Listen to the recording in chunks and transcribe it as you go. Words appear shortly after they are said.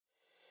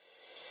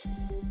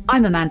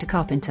I'm Amanda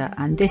Carpenter,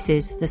 and this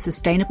is the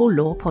Sustainable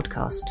Law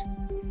Podcast.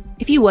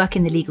 If you work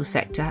in the legal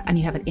sector and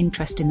you have an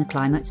interest in the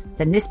climate,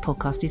 then this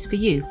podcast is for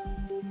you.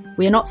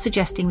 We are not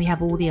suggesting we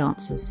have all the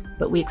answers,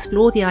 but we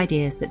explore the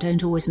ideas that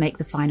don't always make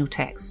the final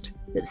text,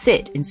 that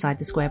sit inside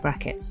the square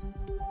brackets.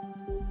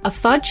 A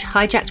fudge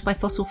hijacked by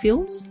fossil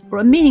fuels, or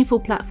a meaningful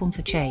platform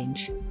for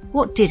change?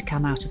 What did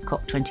come out of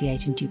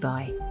COP28 in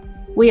Dubai?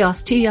 We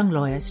asked two young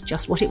lawyers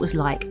just what it was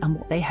like and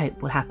what they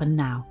hope will happen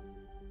now.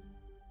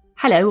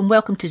 Hello and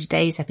welcome to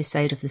today's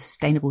episode of the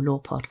Sustainable Law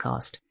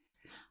Podcast.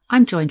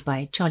 I'm joined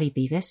by Charlie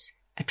Beavis,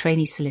 a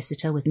trainee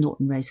solicitor with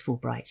Norton Rose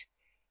Fulbright.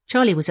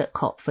 Charlie was at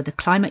COP for the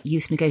Climate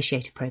Youth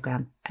Negotiator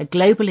Programme, a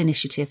global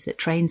initiative that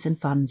trains and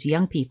funds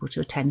young people to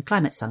attend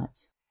climate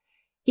summits.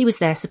 He was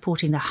there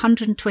supporting the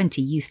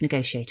 120 youth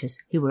negotiators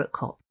who were at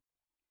COP.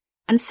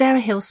 And Sarah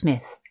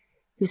Hill-Smith,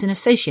 who's an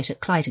associate at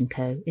Clyde &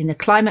 Co. in the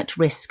Climate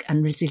Risk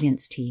and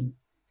Resilience team.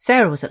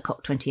 Sarah was at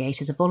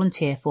COP28 as a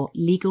volunteer for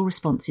Legal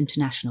Response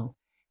International,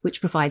 which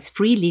provides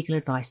free legal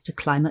advice to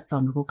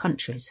climate-vulnerable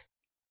countries.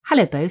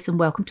 Hello both and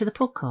welcome to the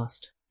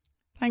podcast.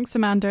 Thanks,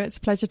 Amanda. It's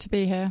a pleasure to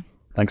be here.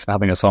 Thanks for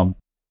having us on.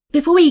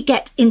 Before we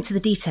get into the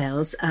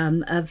details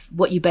of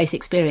what you both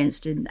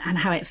experienced and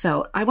how it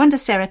felt, I wonder,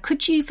 Sarah,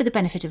 could you, for the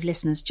benefit of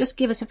listeners, just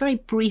give us a very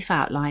brief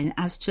outline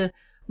as to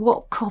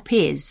what COP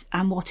is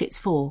and what it's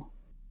for?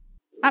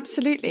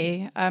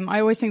 Absolutely. I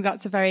always think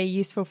that's a very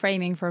useful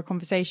framing for a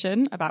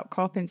conversation about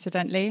COP,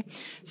 incidentally.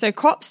 So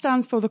COP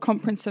stands for the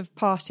Conference of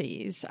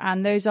Parties,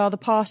 and those are the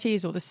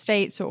parties or the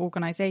states or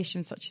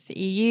organisations such as the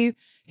EU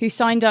who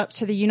signed up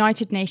to the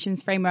United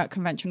Nations Framework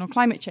Convention on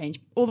Climate Change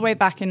all the way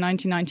back in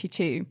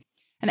 1992.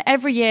 And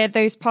every year,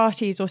 those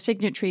parties or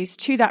signatories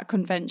to that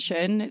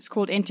convention, it's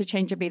called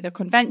interchangeably the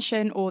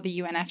Convention or the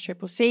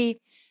UNFCCC,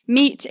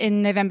 meet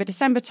in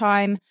November-December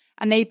time,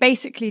 and they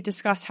basically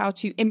discuss how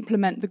to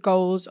implement the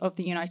goals of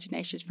the United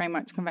Nations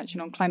Framework Convention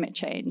on Climate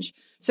Change.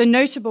 So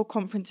notable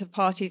conference of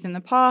parties in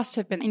the past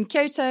have been in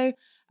Kyoto,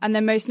 and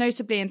then most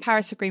notably in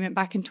Paris Agreement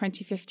back in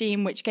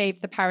 2015, which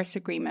gave the Paris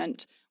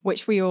Agreement,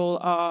 which we all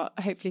are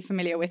hopefully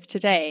familiar with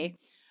today.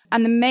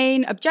 And the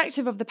main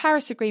objective of the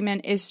Paris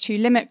Agreement is to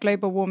limit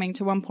global warming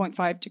to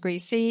 1.5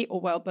 degrees C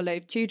or well below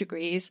 2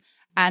 degrees.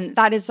 And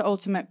that is the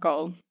ultimate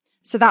goal.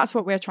 So that's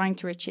what we're trying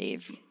to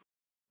achieve.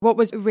 What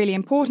was really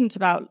important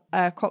about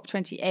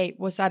COP28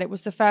 was that it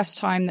was the first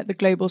time that the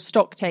global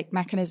stocktake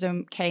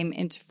mechanism came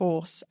into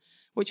force,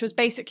 which was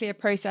basically a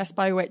process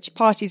by which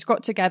parties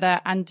got together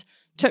and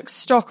took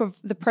stock of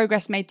the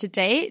progress made to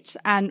date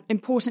and,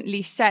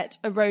 importantly, set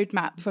a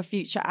roadmap for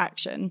future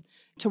action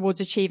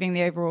towards achieving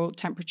the overall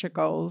temperature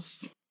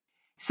goals.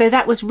 So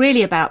that was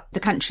really about the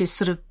countries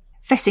sort of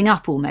fessing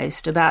up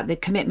almost about the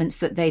commitments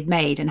that they'd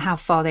made and how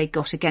far they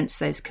got against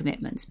those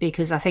commitments,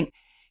 because I think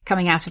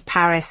coming out of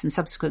Paris and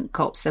subsequent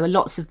COPs, there were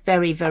lots of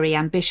very, very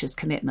ambitious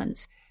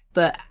commitments.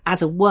 But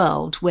as a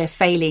world, we're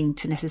failing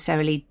to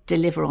necessarily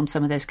deliver on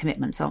some of those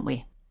commitments, aren't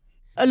we?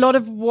 A lot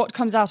of what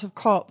comes out of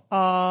COP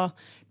are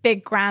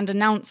big, grand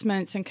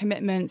announcements and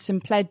commitments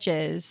and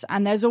pledges.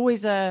 And there's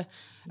always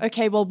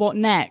okay, well, what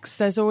next?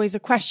 There's always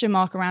a question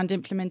mark around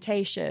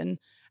implementation.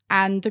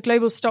 And the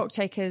global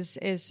stocktake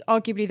is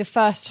arguably the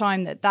first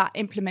time that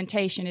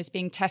implementation is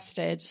being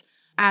tested,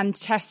 and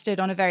tested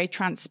on a very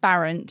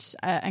transparent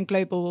and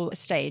global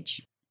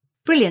stage.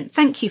 Brilliant.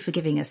 Thank you for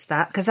giving us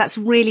that, because that's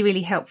really,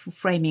 really helpful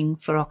framing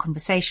for our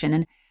conversation.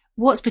 And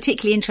what's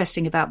particularly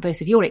interesting about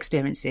both of your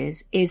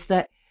experiences is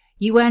that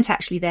you weren't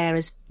actually there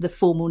as the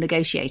formal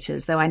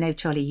negotiators, though I know,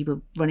 Charlie, you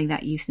were running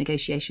that youth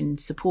negotiation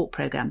support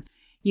programme.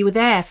 You were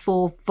there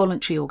for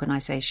voluntary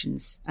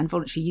organisations and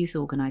voluntary youth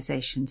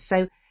organisations.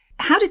 So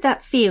how did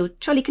that feel?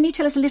 Charlie, can you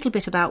tell us a little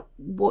bit about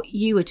what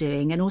you were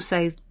doing and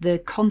also the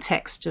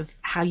context of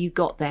how you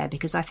got there?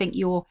 Because I think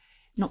you're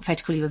not fair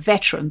to call you a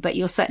veteran, but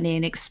you're certainly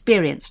an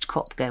experienced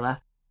COP goer.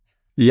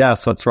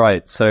 Yes, that's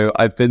right. So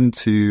I've been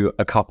to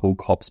a couple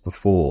COPs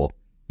before.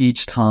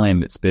 Each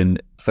time it's been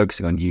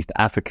focusing on youth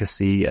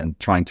advocacy and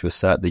trying to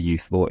assert the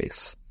youth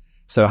voice.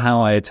 So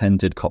how I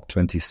attended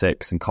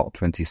COP26 and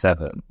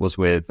COP27 was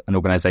with an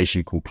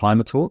organisation called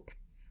Climate Talk,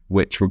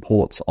 which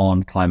reports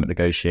on climate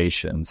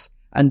negotiations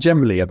and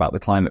generally about the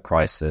climate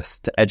crisis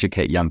to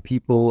educate young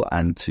people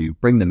and to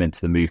bring them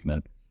into the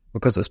movement.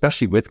 Because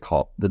especially with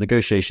COP, the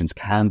negotiations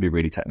can be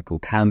really technical,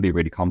 can be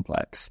really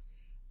complex.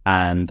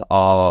 And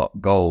our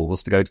goal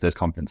was to go to those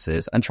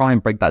conferences and try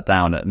and break that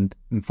down and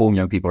inform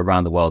young people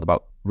around the world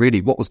about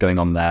really what was going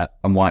on there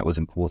and why it was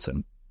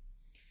important.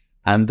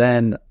 And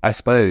then I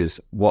suppose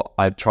what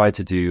I've tried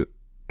to do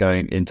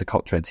going into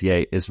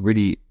COP28 is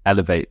really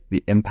elevate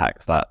the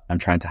impact that I'm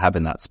trying to have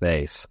in that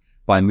space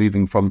by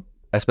moving from,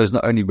 I suppose,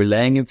 not only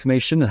relaying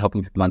information and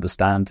helping people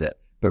understand it,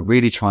 but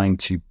really trying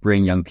to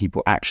bring young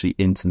people actually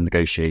into the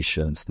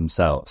negotiations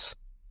themselves.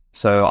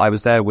 So I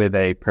was there with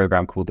a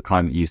program called the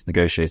Climate Youth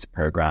Negotiator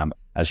Program,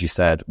 as you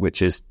said,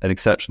 which is an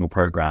exceptional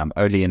program,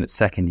 only in its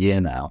second year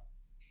now.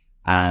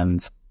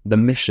 And the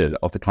mission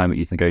of the Climate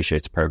Youth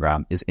Negotiator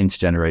Program is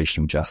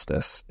intergenerational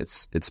justice.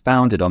 It's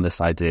founded on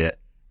this idea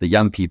that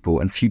young people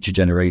and future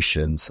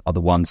generations are the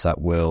ones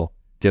that will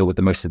deal with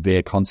the most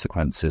severe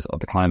consequences of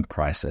the climate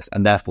crisis.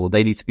 And therefore,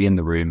 they need to be in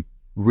the room,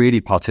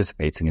 really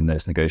participating in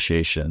those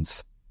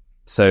negotiations.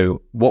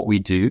 So what we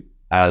do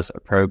as a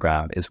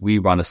program is we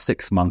run a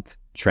 6-month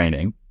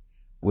training,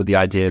 with the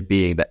idea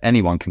being that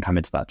anyone can come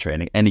into that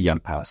training, any young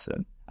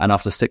person. And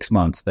after 6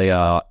 months, they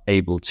are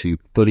able to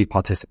fully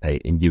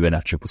participate in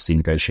UNFCCC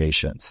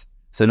negotiations.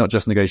 So not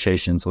just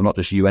negotiations or not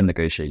just UN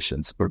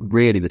negotiations, but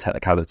really the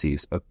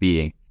technicalities of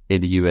being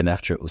in the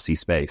UNFCCC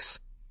space.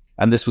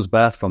 And this was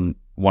birthed from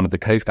one of the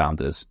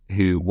co-founders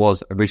who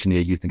was originally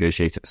a youth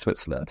negotiator for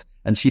Switzerland.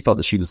 And she felt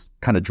that she was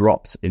kind of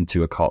dropped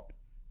into a COP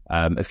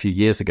a few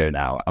years ago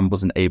now and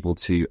wasn't able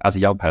to, as a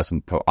young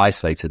person, felt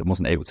isolated and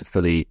wasn't able to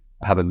fully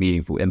have a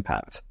meaningful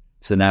impact.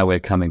 So now we're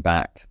coming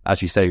back.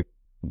 As you say,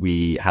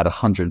 we had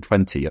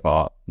 120 of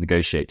our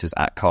negotiators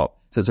at COP.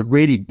 So it's a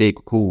really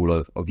big pool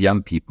of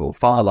young people,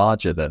 far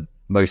larger than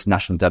most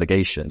national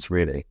delegations,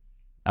 really.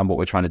 And what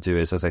we're trying to do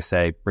is, as I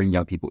say, bring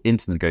young people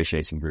into the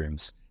negotiating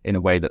rooms in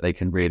a way that they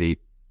can really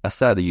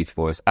assert the youth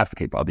voice,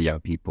 advocate for other young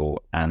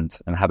people, and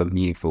have a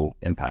meaningful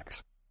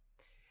impact.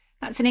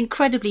 That's an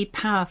incredibly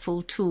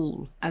powerful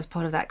tool as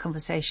part of that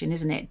conversation,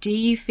 isn't it? Do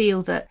you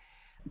feel that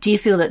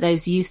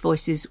those youth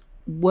voices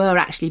were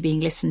actually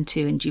being listened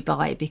to in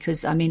Dubai?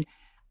 Because, I mean,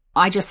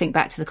 I just think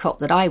back to the COP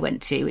that I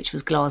went to, which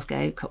was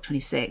Glasgow,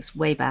 COP26,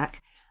 way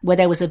back, where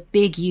there was a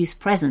big youth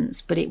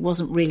presence, but it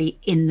wasn't really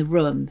in the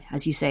room.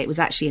 As you say, it was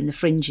actually in the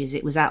fringes.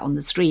 It was out on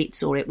the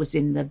streets, or it was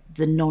in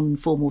the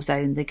non-formal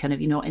zone, the kind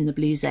of, you're not in the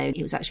blue zone.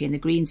 It was actually in the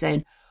green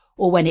zone.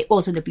 Or when it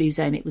was in the blue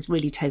zone, it was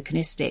really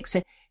tokenistic.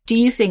 So do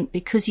you think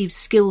because you've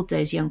skilled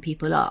those young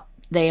people up,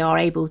 they are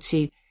able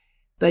to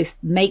both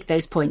make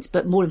those points,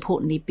 but more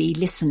importantly, be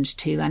listened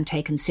to and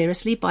taken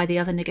seriously by the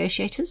other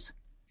negotiators?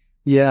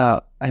 Yeah,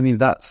 I mean,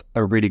 that's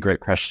a really great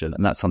question.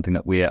 And that's something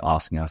that we're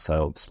asking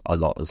ourselves a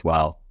lot as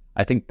well.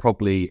 I think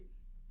probably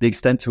the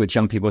extent to which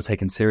young people are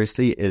taken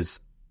seriously is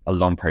a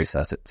long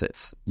process.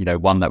 It's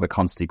one that we're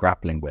constantly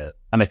grappling with.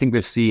 And I think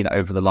we've seen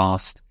over the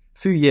last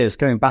few years,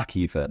 going back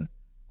even,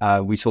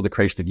 we saw the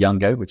creation of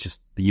Youngo, which is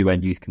the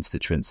UN Youth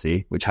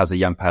Constituency, which has a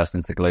young person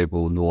as the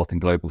global north and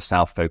global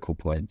south focal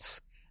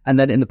points. And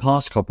then in the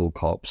past couple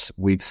COPs,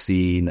 we've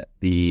seen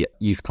the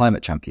youth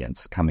climate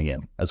champions coming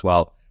in as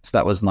well. So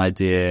that was an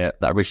idea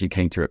that originally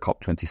came through at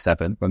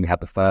COP27 when we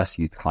had the first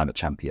youth climate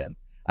champion.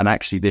 And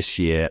actually this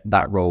year,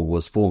 that role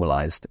was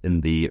formalized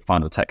in the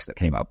final text that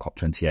came out of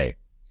COP28.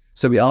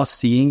 So we are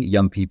seeing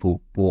young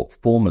people brought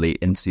formally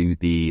into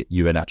the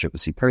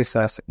UNFCCC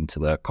process, into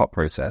the COP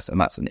process, and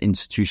that's an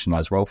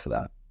institutionalized role for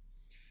that.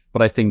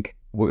 But I think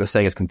what you're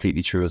saying is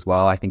completely true as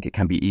well. I think it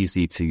can be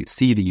easy to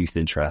see the youth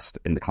interest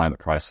in the climate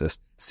crisis,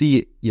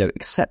 see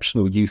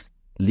exceptional youth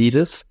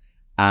leaders,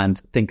 and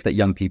think that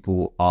young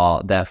people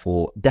are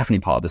therefore definitely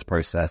part of this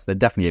process. They're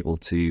definitely able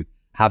to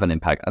have an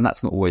impact, and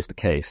that's not always the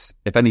case.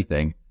 If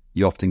anything,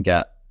 you often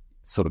get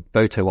sort of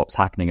photo ops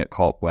happening at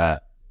COP where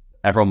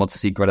everyone wants to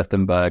see Greta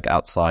Thunberg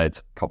outside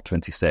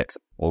COP26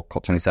 or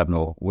COP27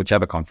 or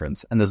whichever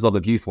conference, and there's a lot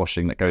of youth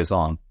washing that goes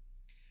on.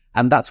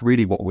 And that's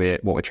really what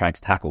we're trying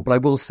to tackle. But I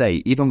will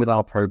say, even with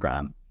our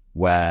program,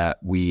 where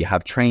we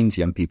have trained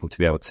young people to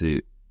be able to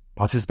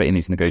participate in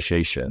these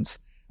negotiations,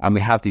 and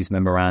we have these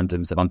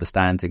memorandums of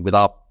understanding with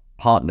our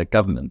partner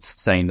governments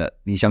saying that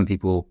these young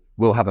people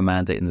will have a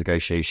mandate in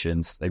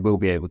negotiations, they will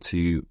be able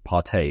to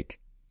partake.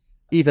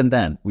 Even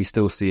then, we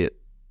still see it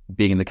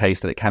being in the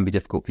case that it can be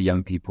difficult for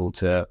young people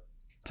to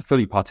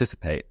fully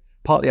participate.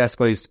 Partly, I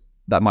suppose,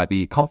 that might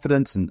be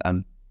confidence,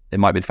 and it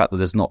might be the fact that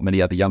there's not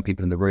many other young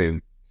people in the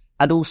room.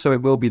 And also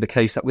it will be the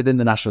case that within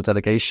the national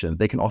delegation,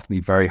 they can often be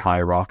very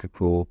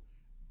hierarchical.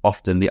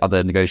 Often the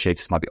other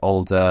negotiators might be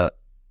older.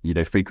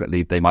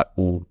 Frequently they might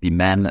all be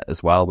men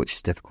as well, which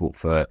is difficult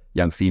for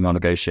young female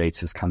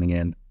negotiators coming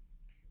in.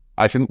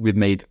 I think we've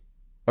made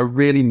a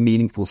really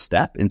meaningful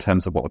step in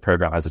terms of what the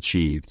program has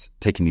achieved,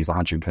 taking these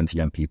 120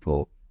 young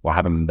people or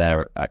having them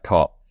there at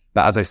COP.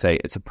 But as I say,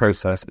 it's a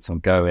process, it's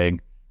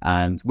ongoing.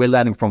 And we're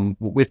learning from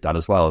what we've done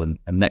as well. And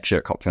next year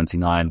at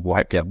COP29, we'll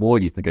hopefully have more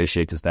youth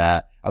negotiators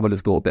there. I would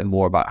have thought a bit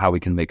more about how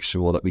we can make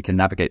sure that we can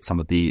navigate some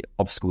of the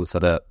obstacles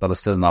that are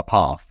still in our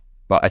path.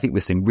 But I think we're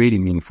seeing really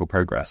meaningful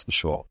progress for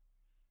sure.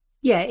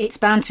 Yeah, it's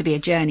bound to be a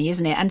journey,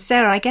 isn't it? And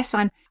Sarah, I guess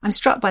I'm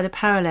struck by the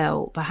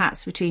parallel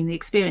perhaps between the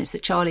experience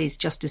that Charlie's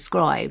just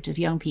described of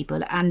young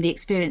people and the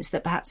experience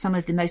that perhaps some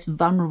of the most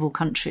vulnerable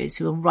countries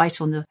who are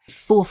right on the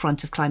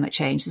forefront of climate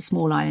change, the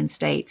small island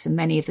states and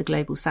many of the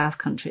global south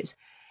countries.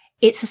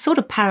 It's a sort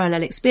of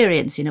parallel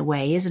experience in a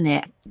way, isn't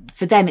it?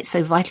 For them, it's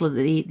so vital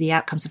that the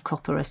outcomes of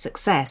COP are a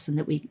success and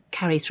that we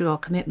carry through our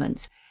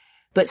commitments.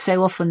 But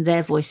so often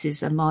their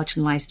voices are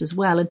marginalised as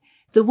well. And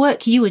the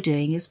work you were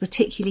doing is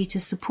particularly to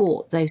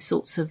support those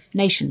sorts of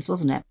nations,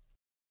 wasn't it?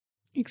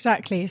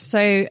 Exactly.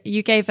 So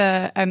you gave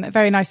a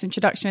very nice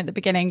introduction at the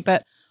beginning,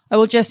 but I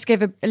will just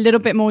give a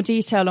little bit more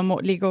detail on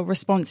what Legal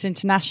Response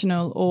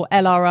International, or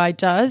LRI,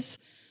 does.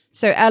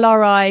 So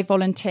LRI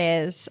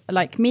volunteers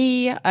like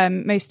me,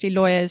 mostly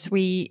lawyers,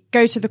 we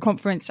go to the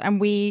conference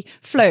and we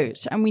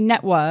float and we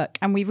network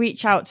and we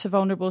reach out to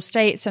vulnerable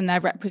states and their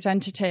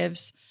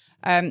representatives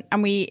And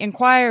we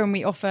inquire and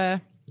we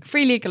offer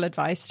free legal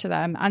advice to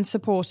them and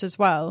support as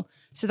well.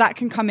 So that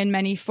can come in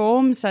many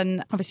forms,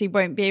 and obviously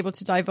won't be able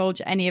to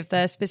divulge any of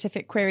the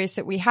specific queries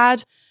that we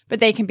had,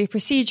 but they can be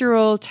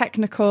procedural,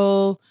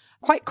 technical,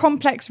 quite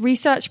complex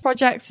research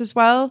projects as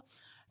well.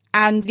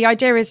 And the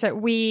idea is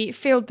that we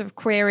field the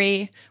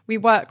query, we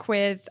work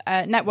with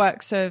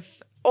networks of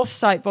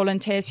off-site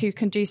volunteers who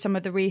can do some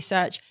of the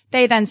research.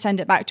 They then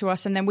send it back to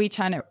us, and then we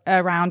turn it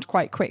around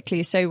quite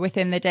quickly, so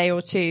within the day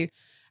or two.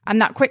 And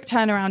that quick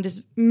turnaround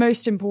is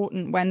most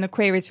important when the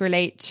queries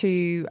relate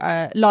to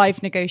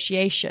live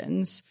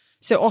negotiations.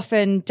 So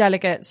often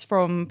delegates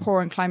from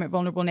poor and climate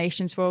vulnerable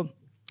nations will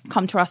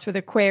come to us with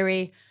a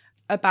query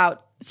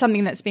about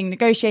something that's being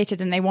negotiated,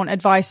 and they want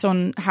advice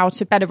on how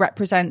to better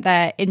represent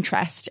their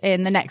interest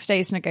in the next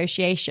day's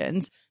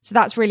negotiations. So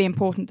that's really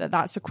important that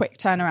that's a quick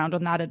turnaround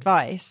on that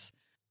advice.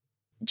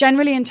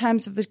 Generally, in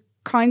terms of the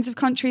kinds of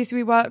countries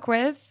we work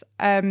with,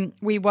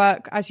 we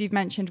work, as you've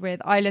mentioned, with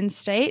island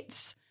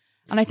states.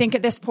 And I think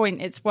at this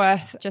point, it's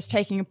worth just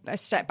taking a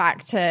step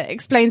back to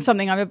explain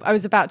something I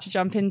was about to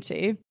jump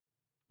into.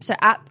 So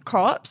at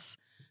COPs,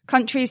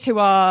 countries who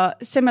are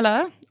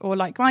similar or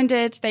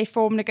like-minded, they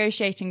form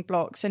negotiating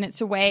blocks. And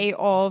it's a way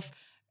of,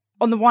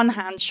 on the one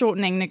hand,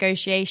 shortening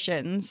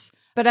negotiations,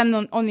 but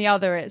then on the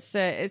other, it's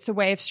a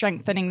way of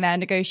strengthening their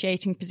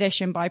negotiating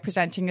position by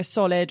presenting a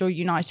solid or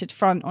united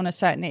front on a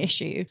certain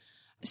issue.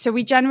 So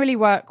we generally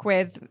work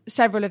with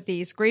several of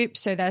these groups.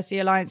 So there's the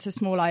Alliance of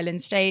Small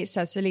Island States,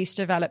 there's the Least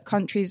Developed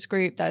Countries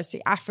group, there's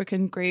the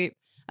African group,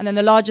 and then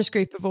the largest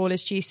group of all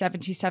is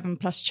G77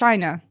 plus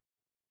China.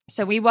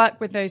 So we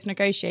work with those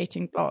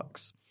negotiating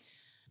blocks.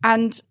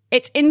 And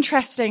it's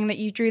interesting that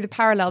you drew the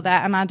parallel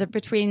there, Amanda,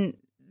 between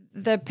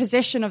the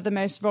position of the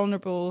most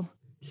vulnerable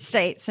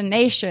states and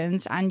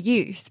nations and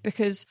youth,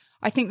 because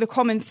I think the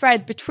common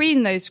thread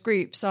between those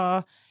groups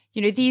are,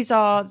 these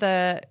are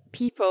the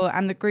people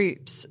and the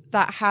groups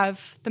that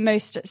have the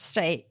most at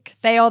stake.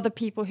 They are the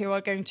people who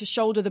are going to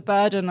shoulder the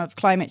burden of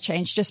climate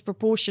change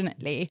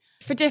disproportionately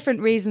for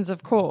different reasons,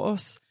 of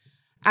course.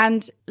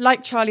 And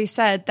like Charlie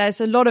said,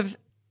 there's a lot of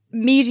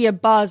media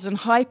buzz and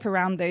hype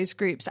around those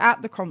groups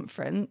at the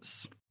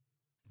conference.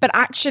 But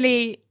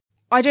actually,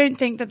 I don't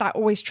think that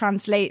always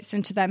translates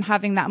into them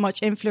having that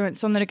much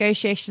influence on the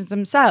negotiations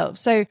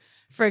themselves. So,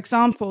 for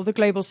example, the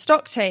global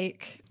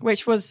stocktake,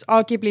 which was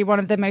arguably one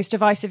of the most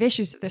divisive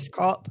issues at this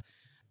COP,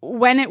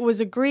 when it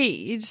was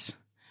agreed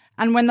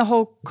and when the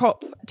whole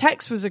COP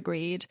text was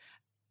agreed,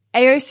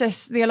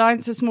 AOSIS, the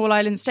Alliance of Small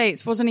Island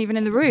States, wasn't even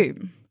in the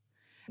room.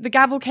 The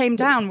gavel came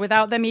down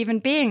without them even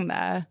being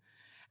there.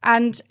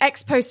 And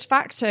ex post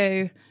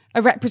facto,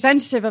 a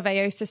representative of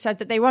AOSIS said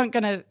that they weren't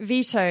going to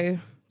veto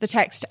the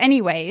text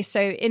anyway,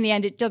 so in the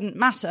end it doesn't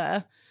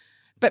matter.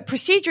 But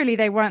procedurally,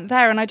 they weren't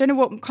there. And I don't know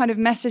what kind of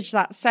message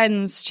that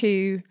sends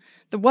to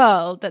the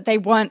world that they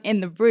weren't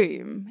in the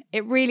room.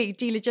 It really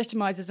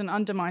delegitimizes and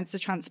undermines the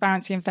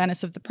transparency and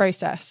fairness of the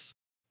process.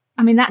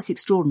 I mean, that's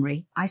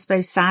extraordinary. I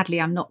suppose, sadly,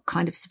 I'm not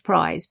kind of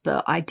surprised,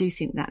 but I do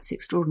think that's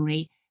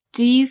extraordinary.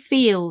 Do you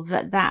feel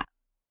that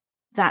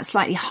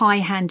slightly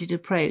high-handed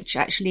approach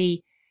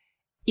actually,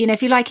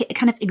 if you like, it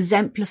kind of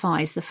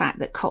exemplifies the fact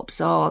that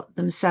COPs are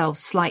themselves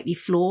slightly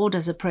flawed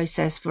as a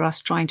process for us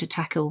trying to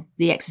tackle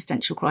the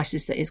existential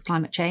crisis that is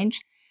climate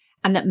change,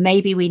 and that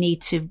maybe we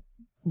need to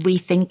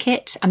rethink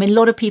it? I mean, a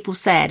lot of people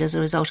said as a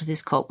result of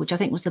this COP, which I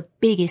think was the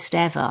biggest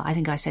ever, I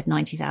think I said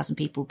 90,000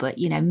 people, but,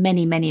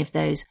 many, many of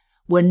those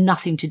were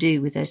nothing to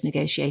do with those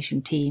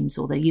negotiation teams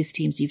or the youth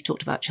teams you've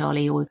talked about,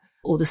 Charlie, or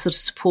the sort of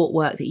support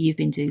work that you've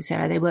been doing,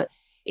 Sarah.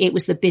 It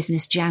was the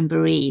business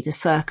jamboree, the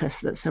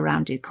circus that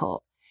surrounded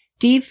COP.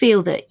 Do you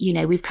feel that,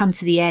 we've come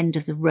to the end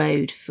of the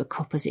road for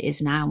COP as it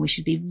is now, and we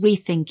should be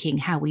rethinking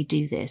how we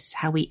do this,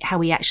 how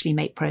we actually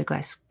make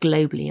progress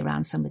globally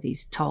around some of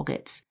these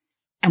targets,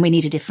 and we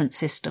need a different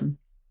system?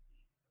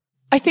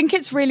 I think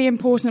it's really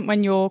important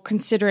when you're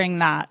considering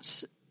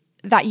that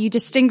you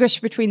distinguish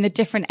between the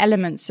different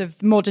elements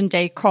of modern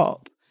day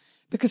COP.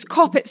 Because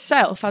COP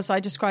itself, as I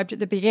described at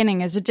the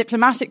beginning, is a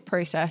diplomatic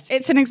process.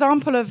 It's an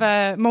example of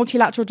a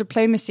multilateral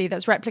diplomacy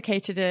that's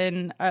replicated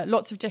in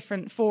lots of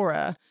different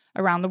fora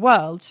around the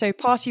world. So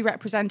party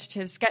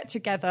representatives get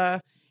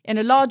together in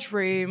a large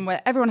room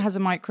where everyone has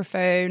a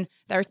microphone.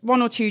 There are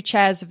one or two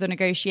chairs of the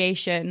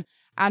negotiation,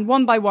 and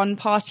one by one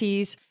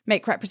parties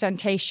make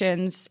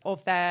representations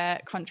of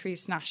their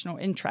country's national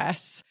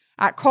interests.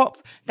 At COP,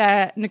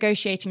 they're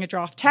negotiating a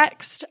draft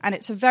text, and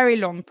it's a very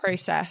long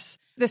process.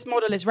 This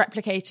model is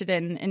replicated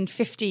in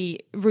 50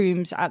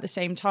 rooms at the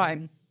same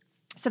time.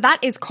 So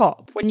that is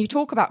COP. When you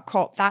talk about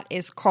COP, that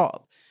is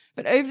COP.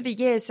 But over the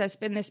years, there's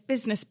been this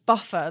business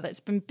buffer that's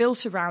been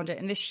built around it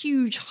and this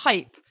huge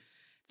hype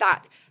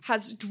that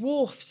has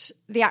dwarfed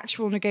the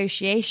actual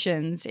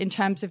negotiations in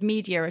terms of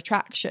media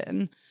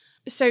attraction.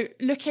 So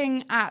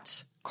looking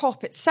at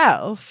COP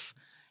itself,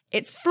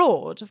 it's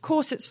flawed. Of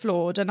course it's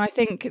flawed. And I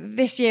think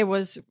this year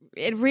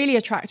it really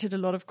attracted a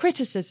lot of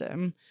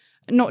criticism,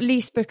 not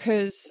least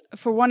because,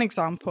 for one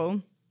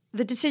example,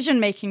 the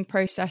decision-making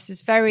process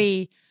is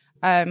very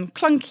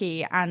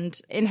clunky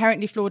and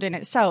inherently flawed in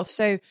itself.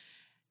 So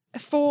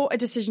for a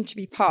decision to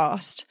be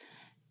passed,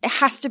 it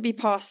has to be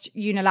passed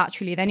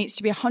unilaterally. There needs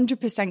to be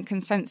 100%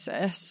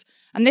 consensus.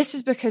 And this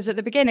is because at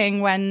the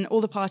beginning, when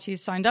all the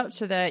parties signed up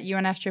to the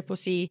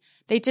UNFCCC,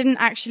 they didn't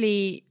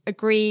actually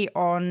agree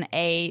on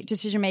a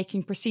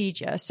decision-making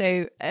procedure.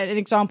 So an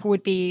example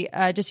would be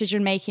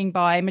decision-making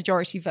by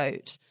majority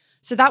vote.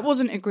 So that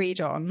wasn't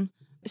agreed on.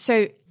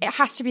 So it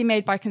has to be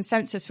made by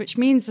consensus, which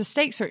means the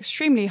stakes are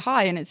extremely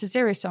high and it's a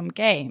zero-sum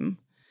game.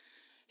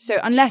 So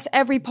unless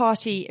every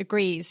party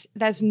agrees,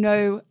 there's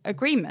no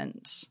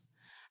agreement.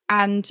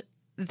 And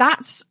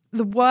that's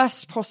the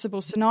worst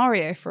possible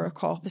scenario for a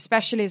COP,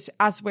 especially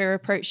as we're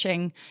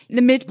approaching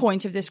the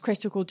midpoint of this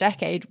critical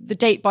decade, the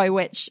date by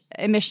which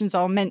emissions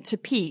are meant to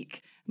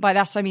peak. By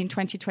that, I mean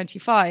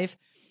 2025.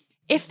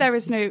 If there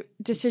is no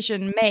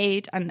decision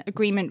made and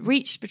agreement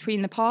reached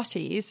between the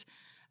parties,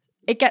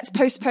 it gets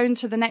postponed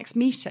to the next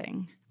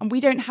meeting, and we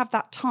don't have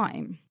that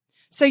time.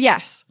 So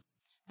yes,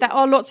 there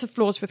are lots of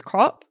flaws with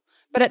COP,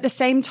 but at the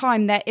same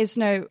time, there is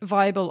no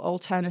viable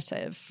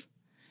alternative.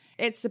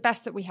 It's the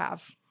best that we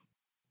have.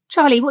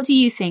 Charlie, what do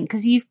you think?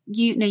 Because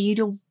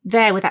you're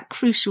there with that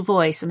crucial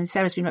voice. I mean,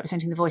 Sarah's been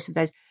representing the voice of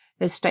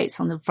those states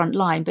on the front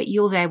line, but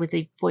you're there with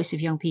the voice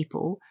of young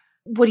people.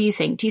 What do you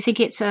think? Do you think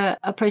it's a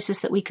process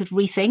that we could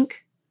rethink?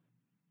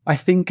 I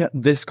think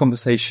this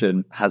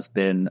conversation has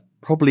been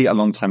probably a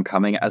long time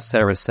coming. As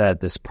Sarah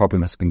said, this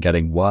problem has been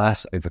getting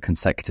worse over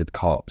consecutive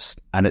COPs,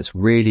 and it's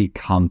really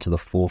come to the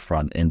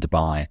forefront in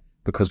Dubai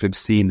because we've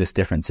seen this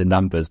difference in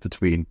numbers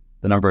between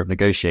the number of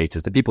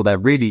negotiators, the people there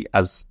really,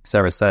 as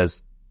Sarah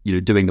says,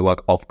 doing the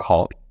work of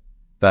COP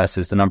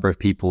versus the number of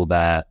people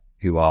there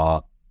who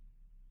are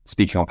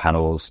speaking on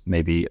panels,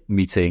 maybe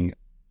meeting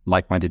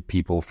like-minded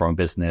people from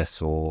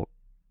business or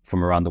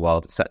from around the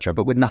world, etc.,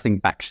 but with nothing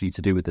actually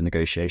to do with the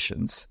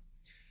negotiations.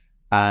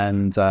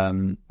 And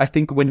I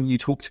think when you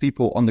talk to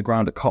people on the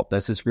ground at COP,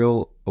 there's this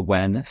real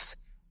awareness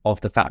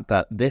of the fact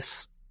that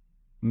this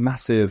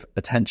massive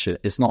attention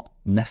is not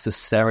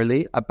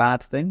necessarily a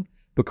bad thing,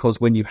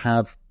 because when you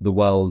have the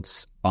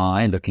world's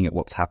eye looking at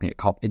what's happening at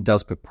COP, it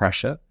does put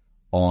pressure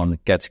on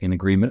getting an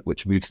agreement,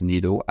 which moves the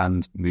needle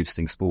and moves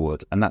things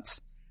forward. And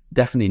that's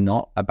definitely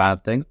not a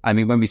bad thing. I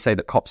mean, when we say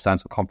that COP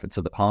stands for Conference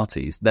of the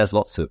Parties, there's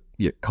lots of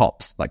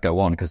COPs that go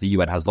on because the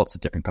UN has lots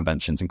of different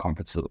conventions and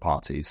conferences of the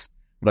parties.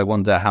 But I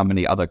wonder how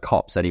many other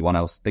COPs anyone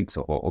else thinks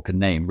of or can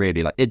name,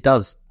 really. Like, it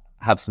does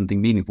have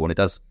something meaningful and it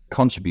does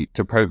contribute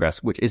to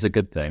progress, which is a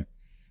good thing.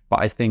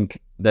 But I think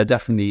there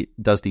definitely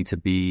does need to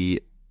be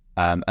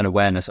an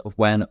awareness of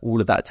when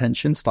all of that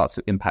attention starts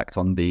to impact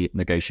on the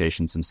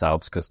negotiations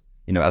themselves. Because,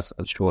 as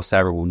I'm sure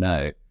Sarah will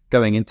know,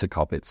 going into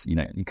COP, it's,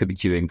 you could be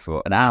queuing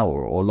for an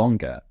hour or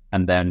longer.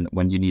 And then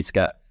when you need to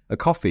get a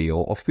coffee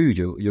or food,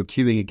 you're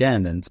queuing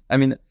again. And I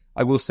mean,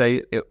 I will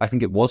say, I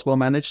think it was well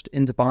managed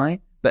in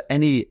Dubai, but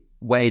any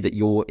way that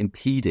you're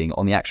impeding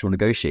on the actual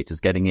negotiators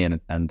getting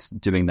in and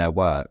doing their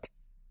work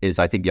is,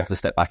 I think you have to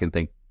step back and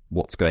think,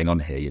 what's going on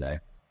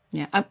here,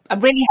 Yeah, I'm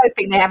really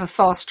hoping they have a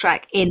fast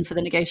track in for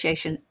the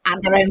negotiation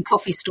and their own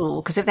coffee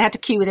stall, because if they had to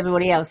queue with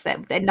everybody else,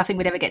 then nothing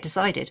would ever get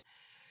decided.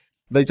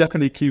 They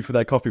definitely queue for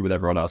their coffee with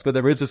everyone else, but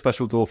there is a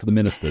special door for the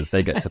ministers.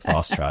 They get to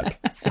fast track.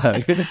 So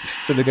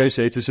the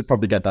negotiators should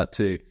probably get that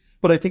too.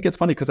 But I think it's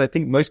funny because I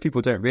think most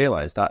people don't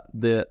realize that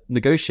the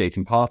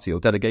negotiating party or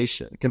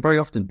delegation can very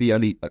often be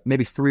only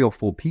maybe 3 or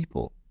 4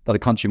 people that a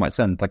country might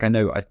send. Like, I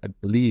know, I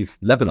believe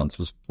Lebanon's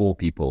was 4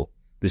 people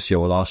this year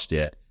or last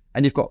year.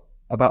 And you've got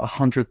about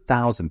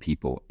 100,000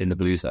 people in the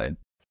blue zone.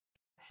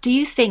 Do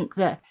you think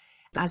that,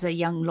 as a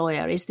young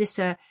lawyer, is this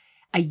a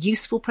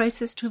useful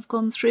process to have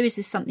gone through? Is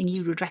this something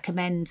you would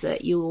recommend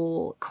that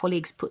your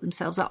colleagues put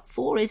themselves up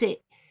for? Is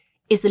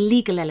the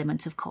legal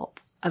element of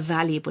COP a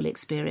valuable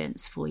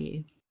experience for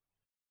you?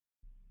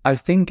 I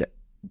think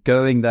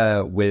going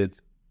there with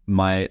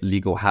my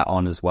legal hat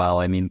on as well,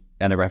 I mean,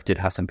 NRF did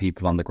have some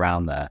people on the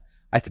ground there.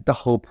 I think the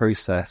whole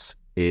process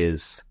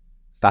is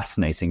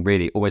fascinating,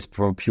 really, always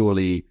from a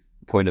purely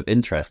point of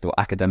interest or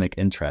academic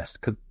interest,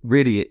 because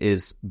really it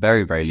is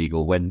very, very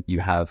legal when you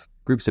have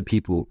groups of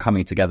people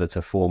coming together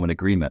to form an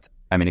agreement.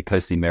 I mean, it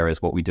closely mirrors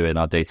what we do in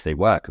our day-to-day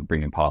work of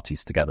bringing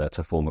parties together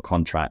to form a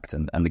contract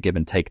and the give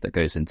and take that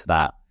goes into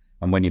that.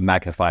 And when you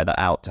magnify that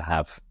out to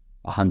have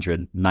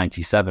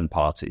 197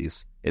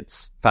 parties,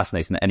 it's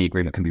fascinating that any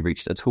agreement can be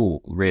reached at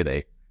all,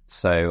 really.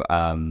 So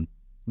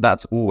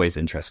that's always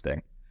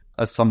interesting.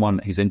 As someone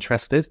who's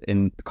interested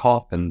in the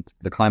COP and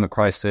the climate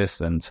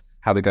crisis and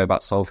how we go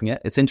about solving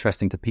it, it's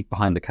interesting to peek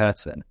behind the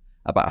curtain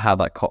about how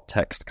that COP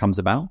text comes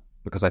about,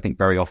 because I think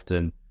very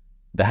often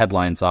the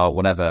headlines are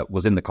whatever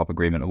was in the COP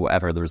agreement or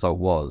whatever the result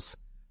was.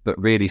 But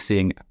really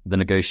seeing the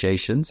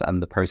negotiations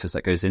and the process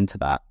that goes into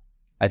that,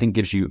 I think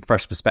gives you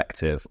fresh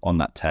perspective on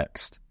that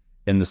text,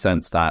 in the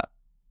sense that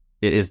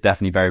it is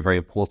definitely very, very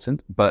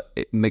important, but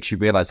it makes you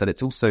realize that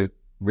it's also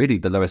really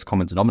the lowest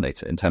common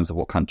denominator in terms of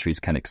what countries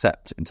can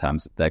accept in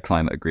terms of their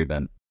climate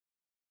agreement.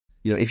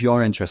 If you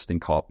are interested in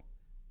COP,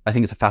 I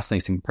think it's a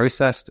fascinating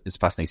process. It's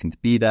fascinating to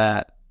be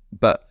there.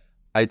 But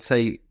I'd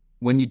say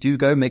when you do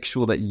go, make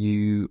sure that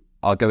you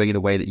are going in a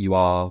way that you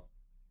are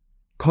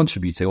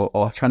contributing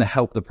or trying to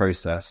help the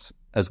process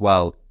as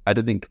well. I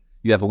don't think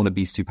you ever want to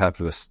be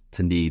superfluous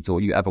to needs, or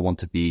you ever want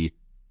to be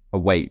a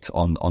weight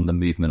on the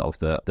movement of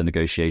the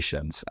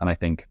negotiations. And I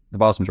think the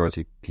vast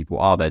majority of people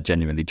are there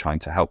genuinely trying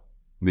to help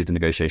move the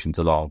negotiations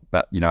along.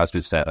 But, as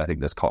we've said, I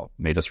think this COP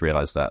made us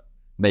realize that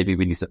maybe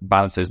we need to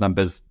balance those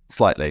numbers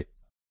slightly.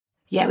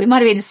 Yeah, we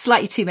might have been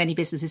slightly too many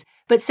businesses.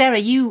 But Sarah,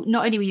 you,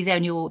 not only were you there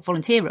in your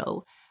volunteer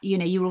role,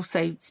 you were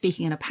also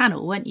speaking in a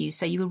panel, weren't you?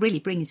 So you were really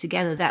bringing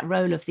together that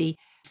role of the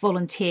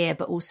volunteer,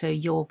 but also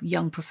your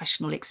young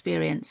professional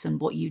experience and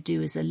what you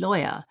do as a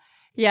lawyer.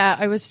 Yeah,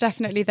 I was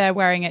definitely there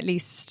wearing at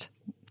least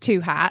 2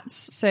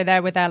 hats. So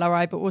there with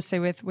LRI, but also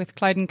with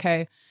Clyde &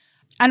 Co.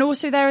 And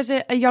also there as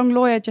a young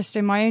lawyer just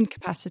in my own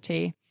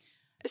capacity.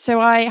 So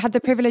I had the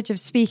privilege of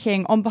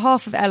speaking on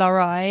behalf of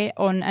LRI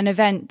on an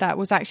event that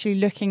was actually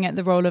looking at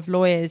the role of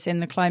lawyers in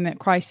the climate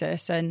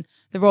crisis and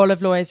the role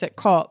of lawyers at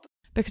COP.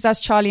 Because as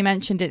Charlie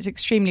mentioned, it's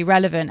extremely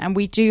relevant and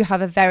we do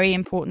have a very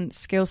important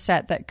skill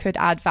set that could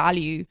add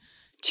value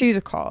to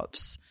the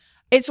COPs.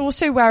 It's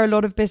also where a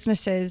lot of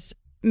businesses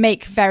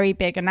make very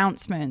big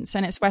announcements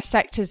and it's where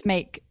sectors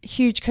make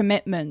huge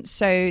commitments.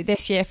 So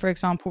this year, for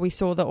example, we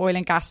saw the oil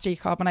and gas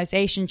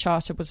decarbonisation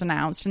charter was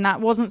announced, and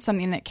that wasn't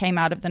something that came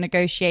out of the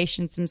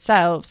negotiations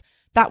themselves.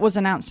 That was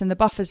announced in the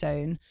buffer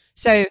zone.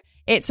 So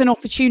it's an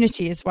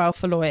opportunity as well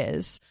for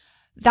lawyers.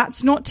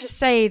 That's not to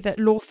say that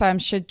law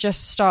firms should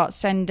just start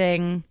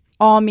sending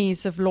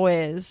armies of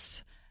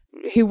lawyers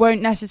who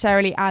won't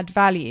necessarily add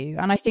value.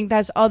 And I think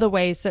there's other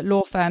ways that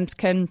law firms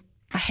can,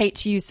 I hate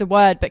to use the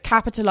word, but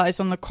capitalize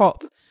on the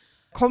COP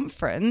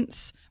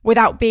conference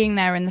without being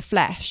there in the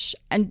flesh,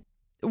 and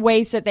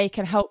ways that they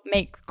can help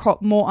make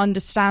COP more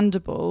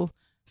understandable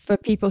for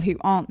people who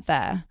aren't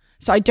there.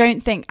 So I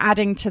don't think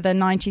adding to the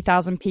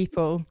 90,000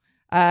 people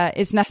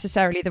is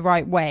necessarily the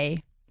right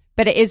way.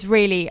 But it is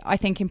really, I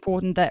think,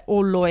 important that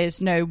all lawyers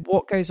know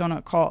what goes on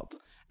at COP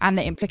and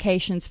the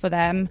implications for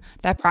them,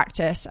 their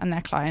practice and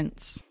their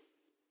clients.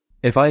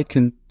 If I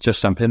can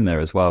just jump in there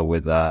as well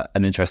with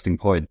an interesting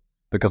point,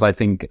 because I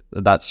think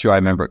that's true. I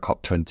remember at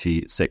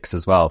COP26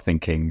 as well,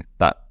 thinking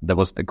that there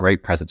was a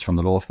great presence from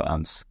the law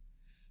firms.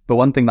 But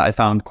one thing that I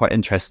found quite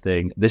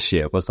interesting this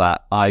year was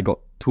that I got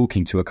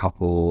talking to a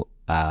couple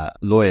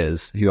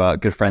lawyers who are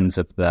good friends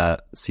of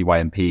the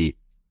CYMP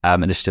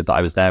initiative that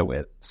I was there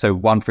with. So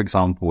one, for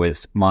example,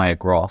 is Maya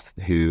Groth,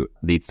 who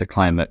leads the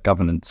Climate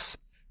Governance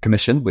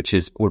Commission, which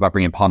is all about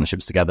bringing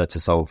partnerships together to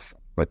solve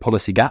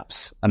policy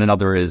gaps. And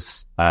another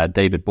is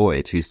David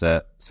Boyd, who's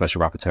the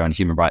Special Rapporteur on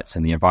Human Rights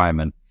and the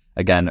Environment.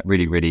 Again,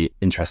 really, really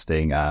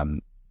interesting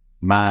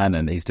man,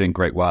 and he's doing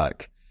great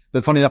work.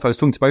 But funny enough, I was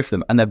talking to both of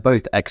them, and they're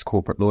both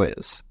ex-corporate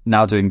lawyers,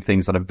 now doing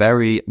things that are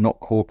very not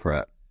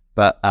corporate.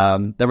 But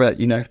there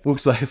are,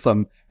 also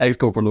some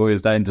ex-corporate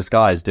lawyers there in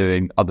disguise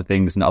doing other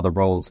things and other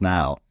roles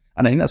now.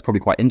 And I think that's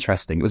probably quite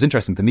interesting. It was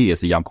interesting for me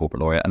as a young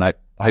corporate lawyer, and I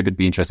hope it'd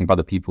be interesting for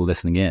other people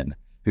listening in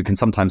who can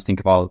sometimes think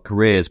of our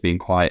careers being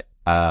quite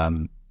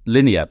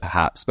linear,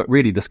 perhaps. But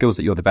really, the skills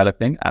that you're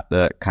developing at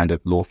the kind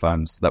of law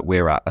firms that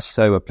we're at are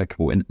so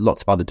applicable in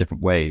lots of other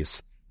different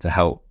ways to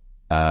help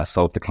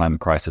solve the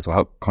climate crisis or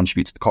help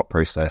contribute to the COP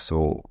process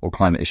or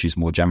climate issues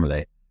more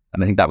generally.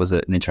 And I think that was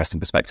an interesting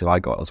perspective I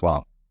got as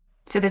well.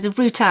 So there's a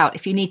route out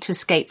if you need to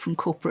escape from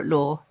corporate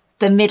law,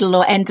 the middle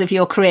or end of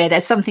your career.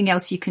 There's something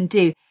else you can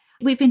do.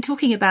 We've been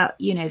talking about,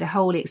 the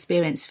whole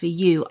experience for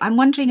you. I'm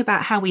wondering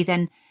about how we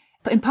then,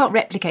 in part,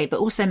 replicate,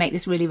 but also make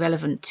this really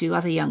relevant to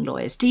other young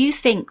lawyers. Do you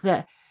think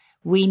that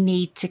we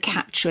need to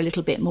capture a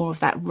little bit more of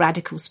that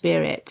radical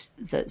spirit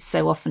that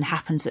so often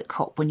happens at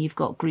COP when you've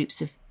got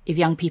groups of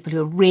young people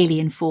who are really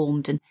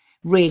informed and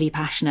really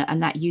passionate,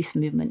 and that youth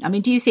movement? I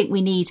mean, do you think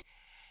we need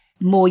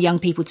more young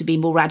people to be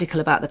more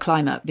radical about the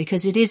climate?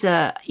 Because it is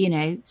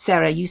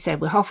Sarah, you said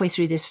we're halfway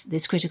through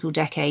this critical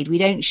decade. We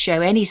don't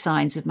show any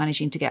signs of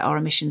managing to get our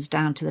emissions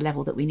down to the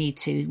level that we need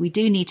to. We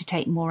do need to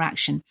take more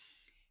action.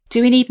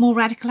 Do we need more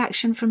radical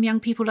action from young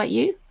people like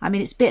you? I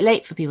mean, it's a bit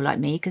late for people like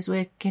me because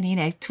we're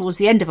getting, towards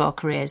the end of our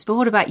careers. But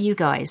what about you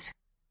guys?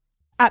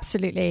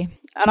 Absolutely.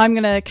 And I'm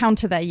going to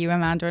counter there, you,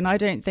 Amanda, and I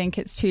don't think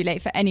it's too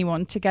late for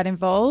anyone to get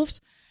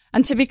involved.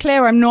 And to be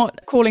clear, I'm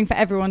not calling for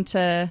everyone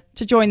to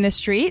join the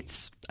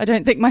streets. I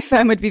don't think my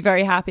firm would be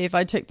very happy if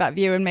I took that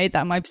view and made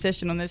that my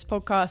position on this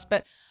podcast.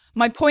 But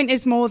my point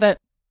is more that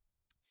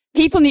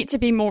people need to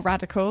be more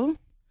radical,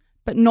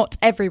 but not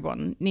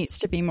everyone needs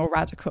to be more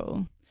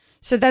radical.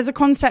 So there's a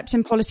concept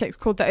in politics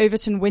called the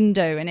Overton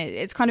window, and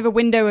it's kind of a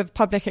window of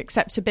public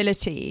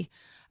acceptability.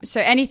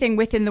 So anything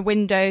within the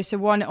window. So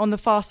one on the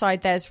far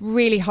side, there's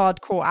really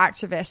hardcore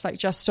activists like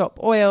Just Stop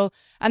Oil.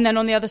 And then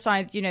on the other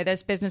side,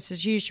 there's business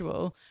as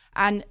usual.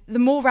 And the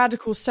more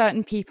radical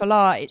certain people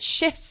are, it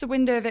shifts the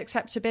window of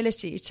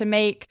acceptability to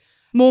make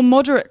more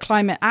moderate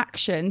climate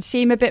action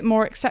seem a bit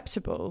more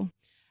acceptable.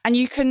 And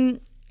you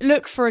can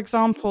look, for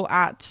example,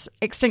 at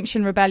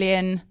Extinction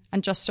Rebellion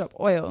and Just Stop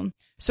Oil.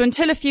 So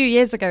until a few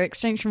years ago,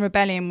 Extinction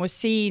Rebellion was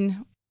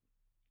seen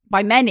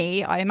by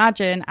many, I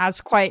imagine, as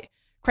quite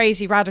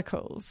crazy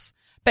radicals.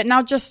 But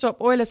now Just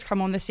Stop Oil has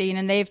come on the scene,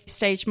 and they've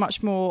staged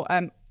much more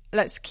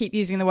let's keep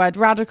using the word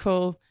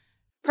radical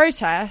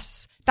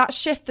protests, that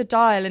shift the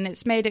dial and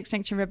it's made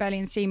Extinction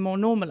Rebellion seem more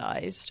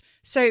normalized.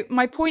 So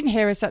my point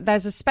here is that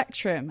there's a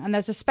spectrum, and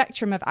there's a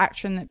spectrum of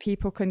action that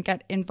people can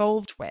get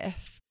involved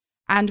with.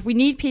 And we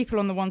need people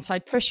on the one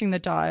side pushing the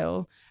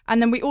dial.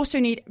 And then we also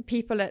need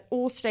people at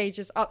all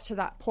stages up to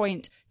that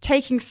point,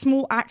 taking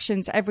small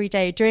actions every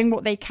day, doing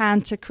what they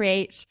can to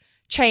create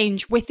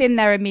change within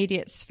their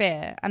immediate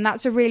sphere. And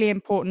that's a really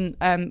important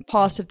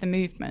part of the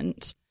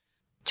movement.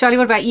 Charlie,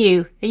 what about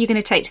you? Are you going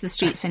to take to the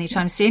streets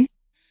anytime soon?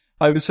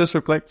 I was just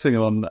reflecting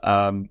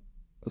on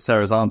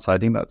Sarah's answer. I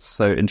think that's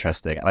so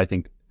interesting, and I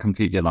think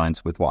completely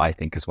aligns with what I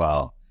think as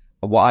well.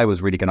 What I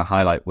was really going to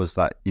highlight was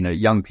that,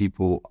 young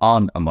people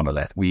aren't a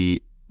monolith.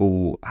 We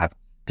all have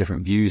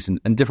different views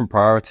and different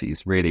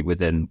priorities, really,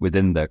 within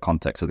the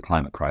context of the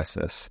climate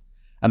crisis.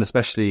 And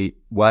especially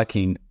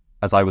working,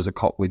 as I was a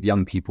COP, with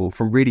young people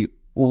from really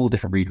all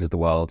different regions of the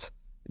world,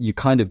 you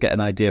kind of get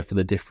an idea for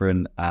the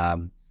different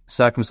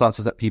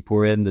circumstances that people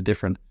are in, the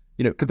different,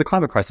 because the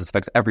climate crisis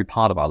affects every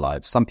part of our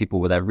lives. Some people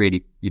were there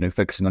really,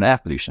 focusing on air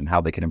pollution, how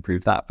they can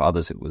improve that. For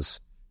others, it was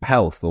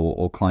health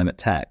or climate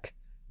tech.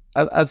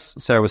 As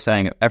Sarah was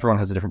saying, everyone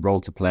has a different role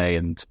to play.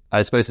 And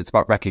I suppose it's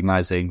about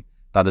recognizing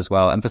that as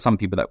well. And for some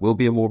people, that will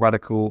be a more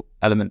radical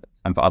element.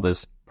 And for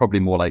others, probably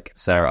more like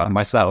Sarah and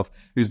myself,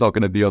 who's not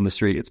going to be on the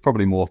street. It's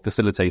probably more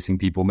facilitating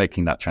people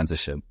making that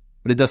transition.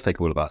 But it does take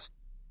all of us.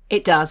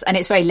 It does. And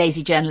it's very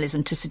lazy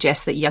journalism to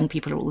suggest that young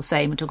people are all the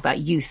same and talk about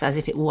youth as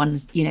if it were one,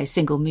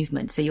 single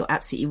movement. So you're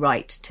absolutely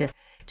right to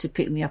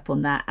pick me up on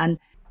that. And,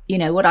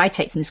 what I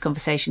take from this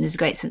conversation is a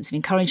great sense of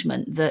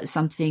encouragement that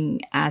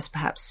something as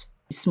perhaps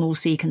small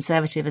c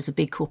conservative as a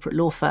big corporate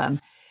law firm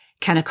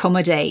can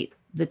accommodate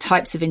the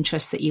types of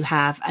interests that you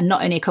have, and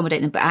not only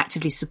accommodate them, but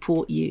actively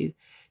support you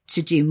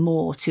to do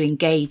more, to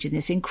engage in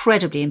this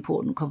incredibly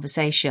important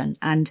conversation.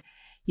 And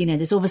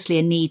there's obviously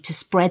a need to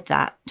spread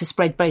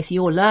both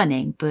your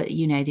learning, but,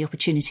 the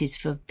opportunities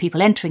for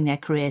people entering their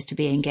careers to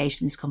be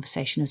engaged in this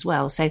conversation as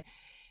well. So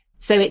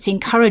it's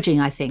encouraging,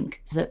 I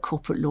think, that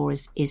corporate law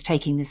is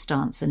taking this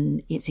stance,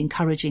 and it's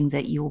encouraging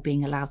that you're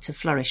being allowed to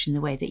flourish in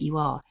the way that you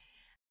are.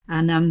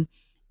 And,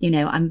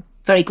 I'm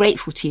very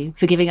grateful to you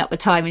for giving up the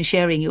time and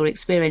sharing your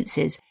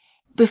experiences.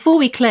 Before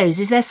we close,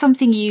 is there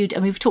something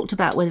and we've talked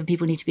about whether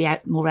people need to be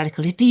more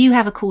radical. Do you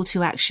have a call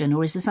to action,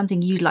 or is there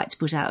something you'd like to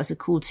put out as a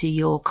call to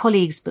your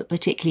colleagues, but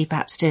particularly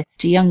perhaps to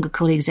younger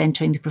colleagues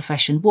entering the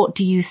profession? What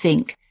do you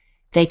think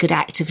they could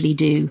actively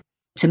do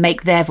to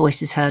make their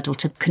voices heard or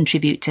to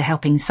contribute to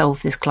helping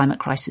solve this climate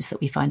crisis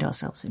that we find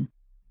ourselves in?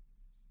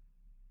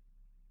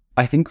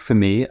 I think for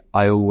me,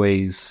 I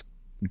always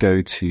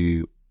go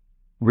to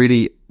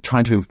really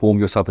trying to inform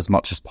yourself as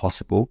much as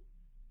possible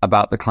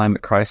about the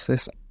climate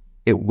crisis.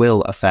 It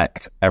will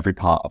affect every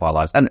part of our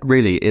lives. And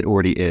really, it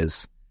already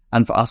is.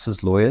 And for us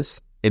as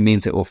lawyers, it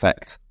means it will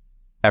affect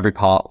every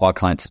part of our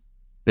clients'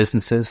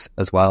 businesses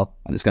as well.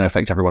 And it's going to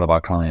affect every one of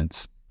our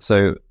clients.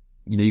 So,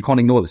 you can't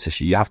ignore this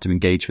issue. You have to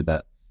engage with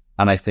it.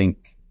 And I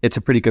think it's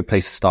a pretty good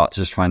place to start, to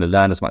just trying to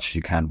learn as much as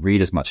you can,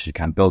 read as much as you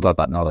can, build up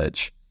that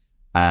knowledge.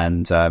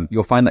 And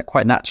you'll find that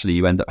quite naturally,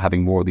 you end up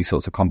having more of these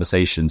sorts of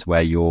conversations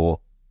where you're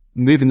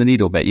moving the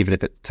needle a bit, even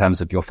if it's in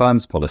terms of your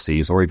firm's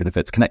policies, or even if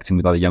it's connecting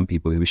with other young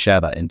people who share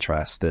that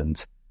interest.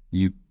 And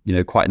you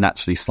quite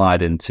naturally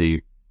slide into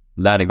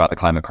learning about the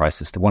climate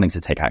crisis, to wanting to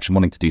take action,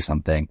 wanting to do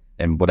something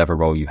in whatever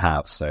role you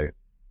have. So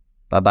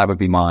that would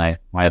be my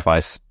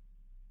advice.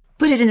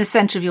 Put it in the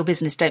center of your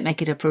business. Don't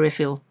make it a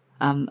peripheral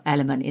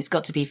element. It's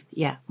got to be,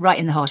 right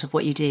in the heart of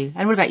what you do.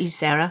 And what about you,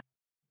 Sarah?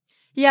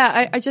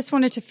 Yeah, I just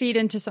wanted to feed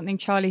into something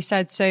Charlie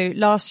said. So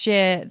last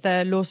year,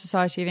 the Law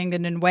Society of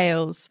England and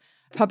Wales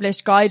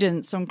published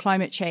guidance on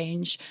climate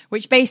change,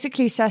 which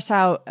basically set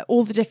out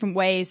all the different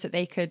ways that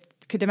they could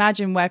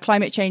imagine where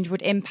climate change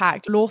would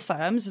impact law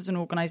firms as an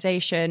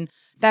organization,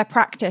 their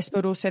practice,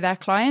 but also their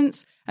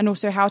clients, and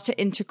also how to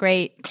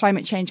integrate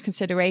climate change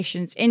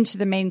considerations into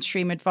the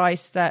mainstream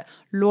advice that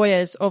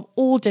lawyers of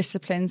all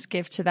disciplines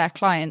give to their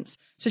clients.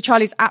 So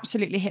Charlie's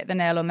absolutely hit the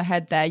nail on the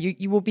head there.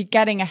 You will be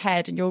getting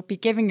ahead, and you'll be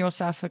giving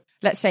yourself a,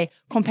 let's say,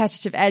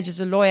 competitive edge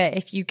as a lawyer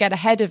if you get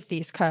ahead of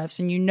these curves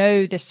and you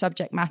know this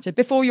subject matter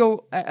before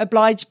you're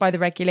obliged by the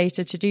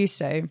regulator to do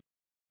so.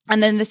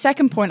 And then the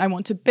second point I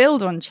want to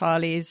build on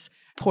Charlie's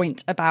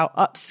point about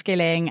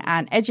upskilling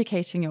and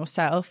educating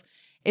yourself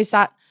is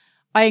that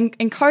I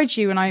encourage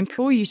you and I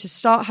implore you to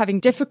start having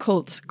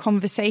difficult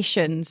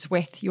conversations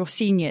with your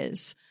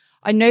seniors.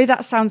 I know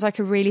that sounds like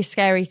a really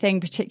scary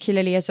thing,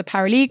 particularly as a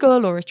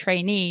paralegal or a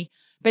trainee.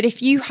 But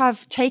if you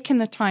have taken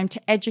the time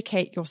to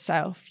educate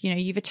yourself,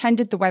 you've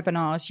attended the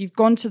webinars, you've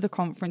gone to the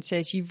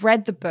conferences, you've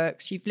read the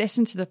books, you've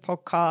listened to the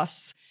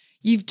podcasts,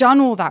 you've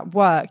done all that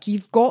work,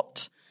 you've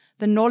got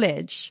the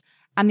knowledge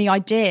and the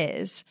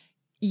ideas,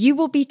 you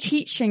will be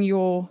teaching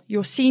your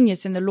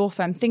seniors in the law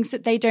firm things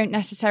that they don't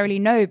necessarily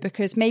know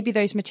because maybe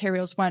those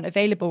materials weren't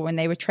available when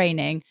they were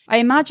training. I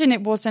imagine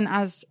it wasn't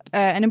as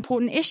an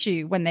important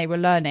issue when they were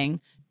learning.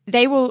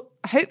 They will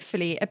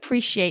hopefully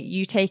appreciate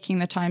you taking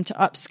the time to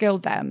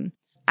upskill them.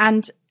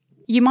 And,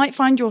 you might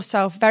find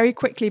yourself very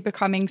quickly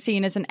becoming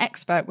seen as an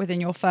expert within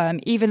your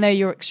firm, even though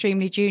you're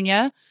extremely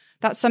junior.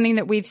 That's something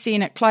that we've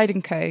seen at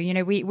Clyde & Co. You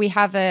know, we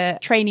have a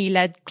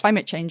trainee-led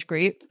climate change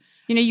group.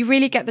 You know, you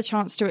really get the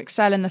chance to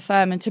excel in the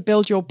firm and to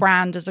build your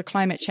brand as a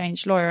climate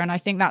change lawyer. And I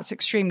think that's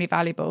extremely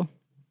valuable.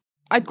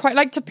 I'd quite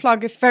like to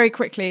plug very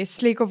quickly,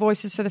 it's Legal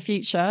Voices for the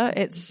Future.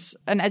 It's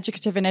an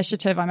educative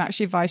initiative. I'm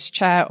actually vice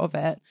chair of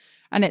it.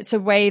 And it's a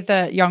way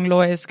that young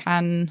lawyers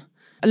can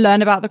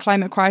learn about the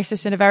climate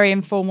crisis in a very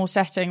informal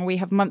setting. We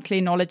have monthly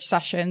knowledge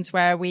sessions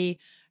where we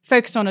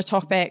focus on a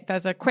topic.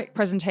 There's a quick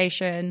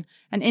presentation,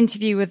 an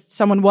interview with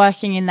someone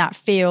working in that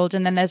field,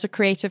 and then there's a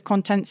creative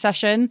content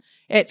session.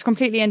 It's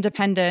completely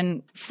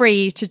independent,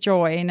 free to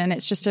join. And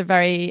it's just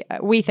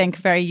we think,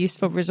 a very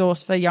useful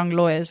resource for young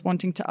lawyers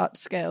wanting to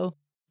upskill.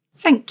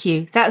 Thank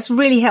you. That's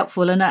really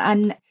helpful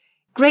and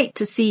great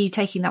to see you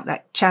taking up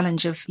that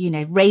challenge of, you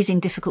know, raising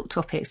difficult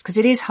topics, because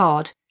it is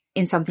hard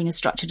in something as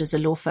structured as a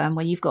law firm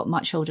where you've got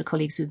much older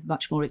colleagues with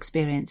much more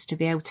experience to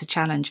be able to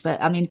challenge.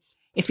 But I mean,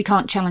 if we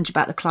can't challenge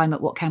about the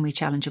climate, what can we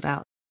challenge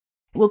about?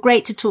 Well,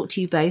 great to talk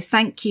to you both.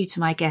 Thank you to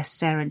my guests,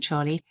 Sarah and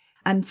Charlie.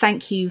 And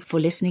thank you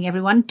for listening,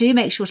 everyone. Do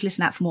make sure to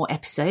listen out for more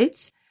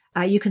episodes.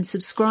 You can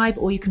subscribe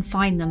or you can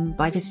find them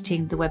by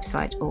visiting the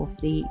website of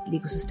the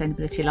Legal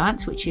Sustainability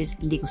Alliance, which is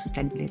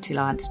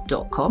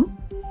legalsustainabilityalliance.com.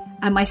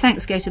 And my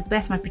thanks go to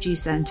Beth, my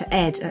producer, and to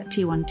Ed at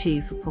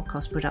 212 for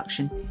podcast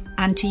production,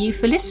 and to you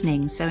for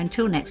listening. So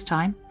until next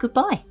time,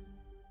 goodbye.